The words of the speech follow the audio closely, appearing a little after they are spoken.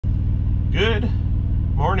Good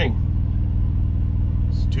morning.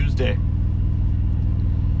 It's Tuesday.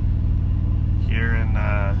 Here in,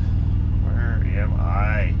 where am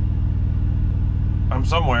I? I'm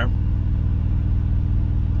somewhere.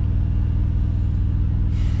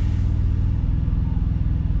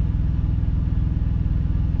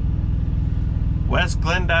 West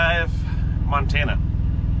Glendive, Montana.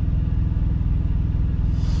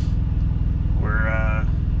 We're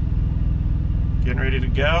getting ready to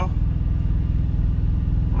go.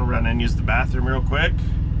 I'm gonna run in and use the bathroom real quick,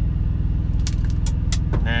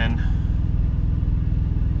 and then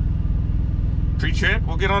pre-trip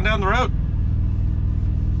we'll get on down the road.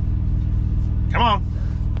 Come on.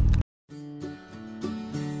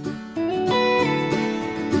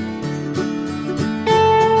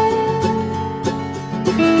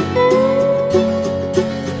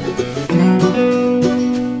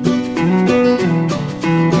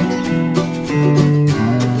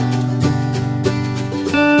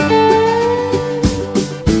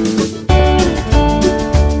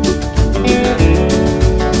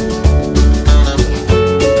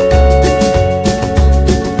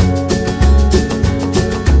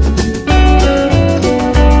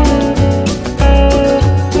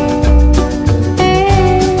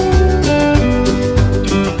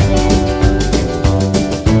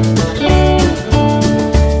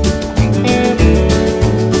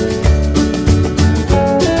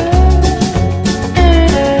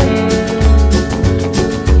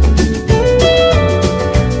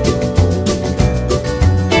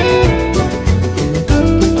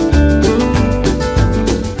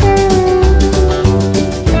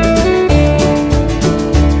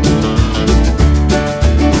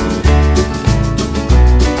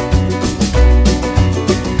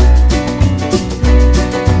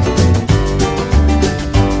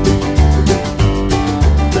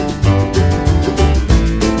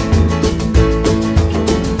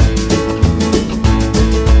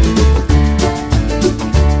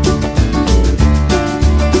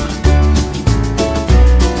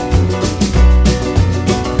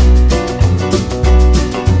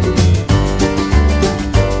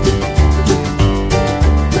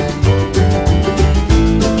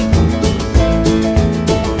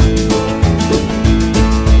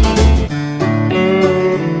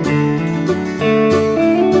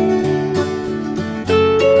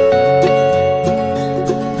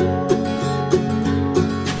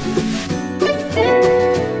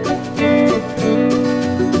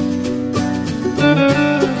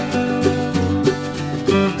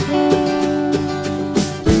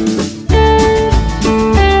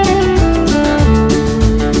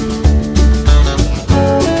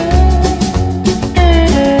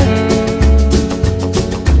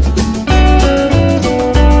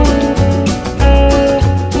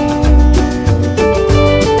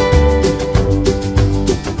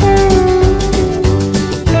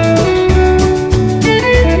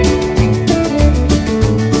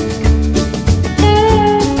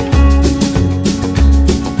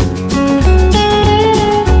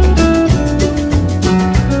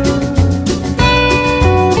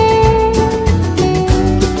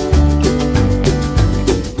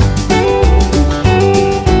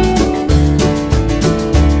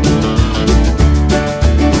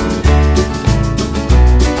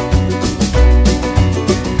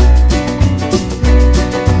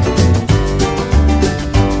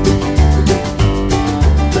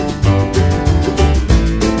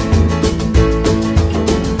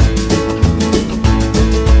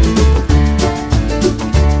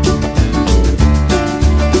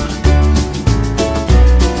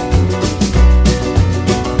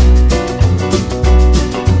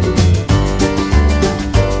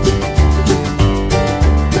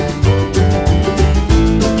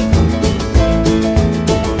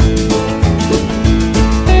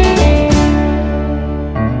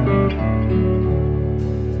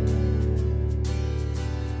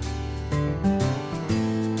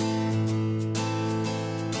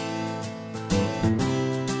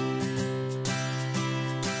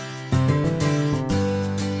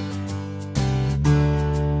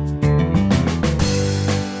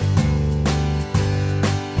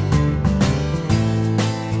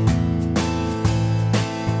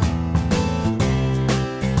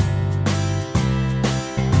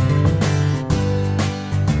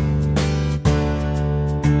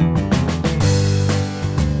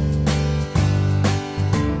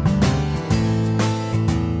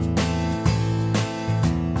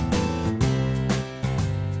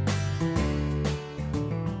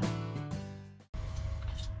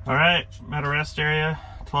 All right, I'm at a rest area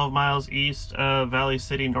 12 miles east of Valley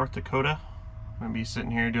City, North Dakota. I'm gonna be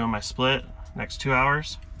sitting here doing my split next 2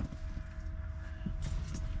 hours.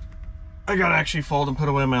 I gotta actually fold and put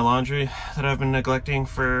away my laundry that I've been neglecting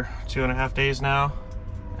for 2.5 days now.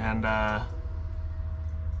 And I'm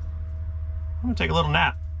gonna take a little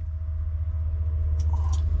nap.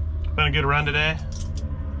 Been a good run today.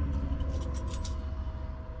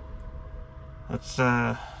 Let's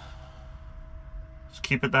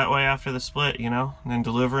keep it that way after the split, you know, and then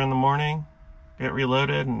deliver in the morning, get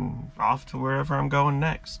reloaded, and off to wherever I'm going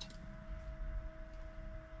next.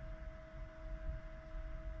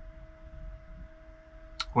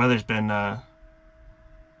 Weather's been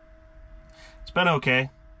it's been okay. A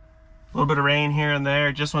little bit of rain here and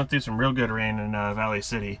there. Just went through some real good rain in Valley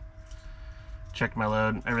City. Checked my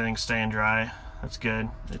load, everything's staying dry. That's good.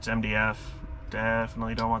 It's MDF.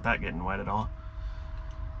 Definitely don't want that getting wet at all.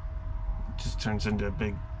 It just turns into a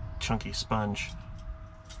big chunky sponge.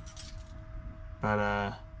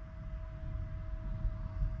 But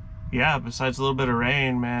yeah, besides a little bit of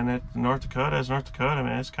rain, man, North Dakota is North Dakota,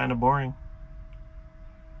 man. It's kind of boring.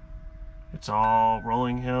 It's all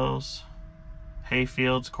rolling hills, hay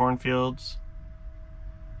fields, cornfields.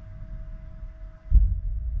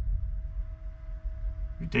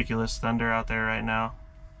 Ridiculous thunder out there right now.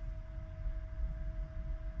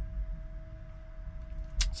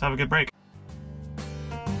 Let's have a good break.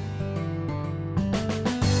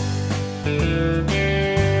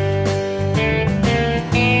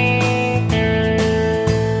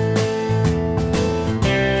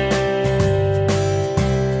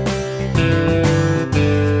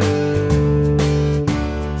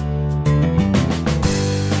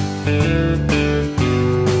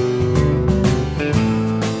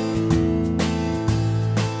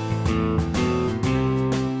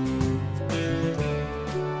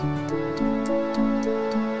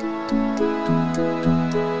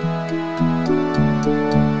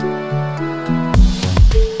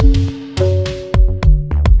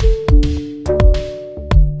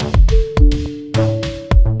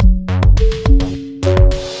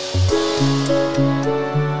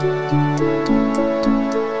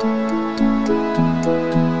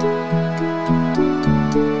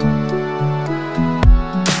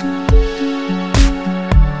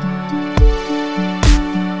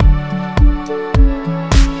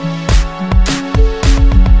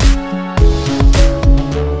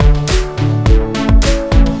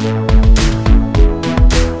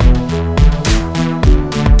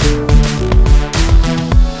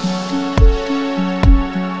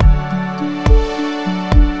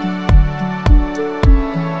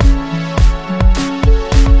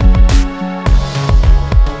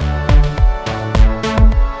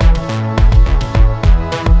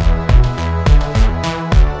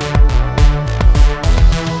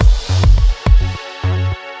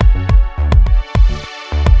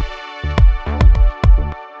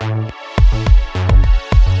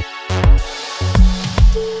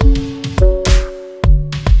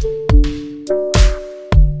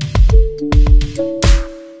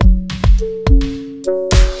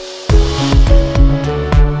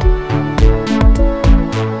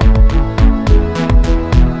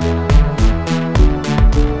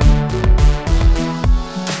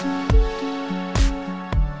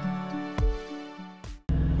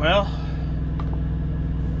 Well,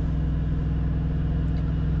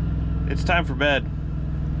 it's time for bed.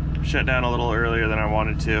 Shut down a little earlier than I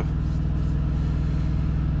wanted to.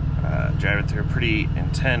 Driving through a pretty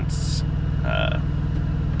intense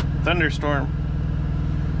thunderstorm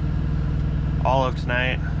all of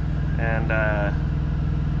tonight, and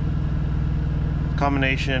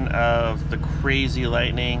combination of the crazy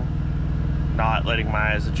lightning, not letting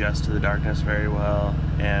my eyes adjust to the darkness very well,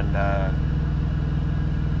 and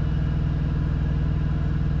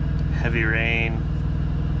heavy rain,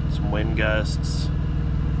 some wind gusts.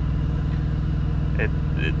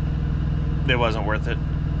 It wasn't worth it.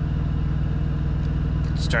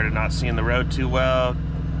 Started not seeing the road too well,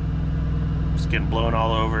 just getting blown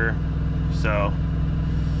all over. So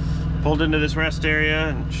pulled into this rest area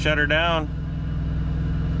and shut her down.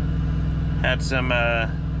 Had some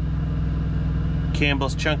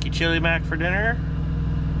Campbell's Chunky Chili Mac for dinner.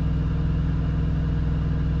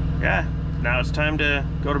 Yeah, now it's time to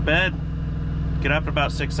go to bed. Get up in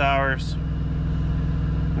about 6 hours.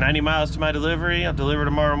 90 miles to my delivery. I'll deliver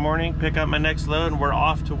tomorrow morning, pick up my next load, and we're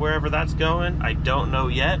off to wherever that's going. I don't know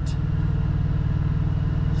yet.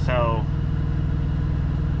 So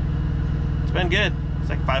it's been good. It's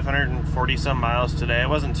like 540 some miles today. It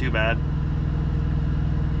wasn't too bad.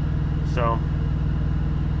 So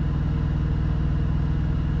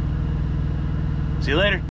see you later.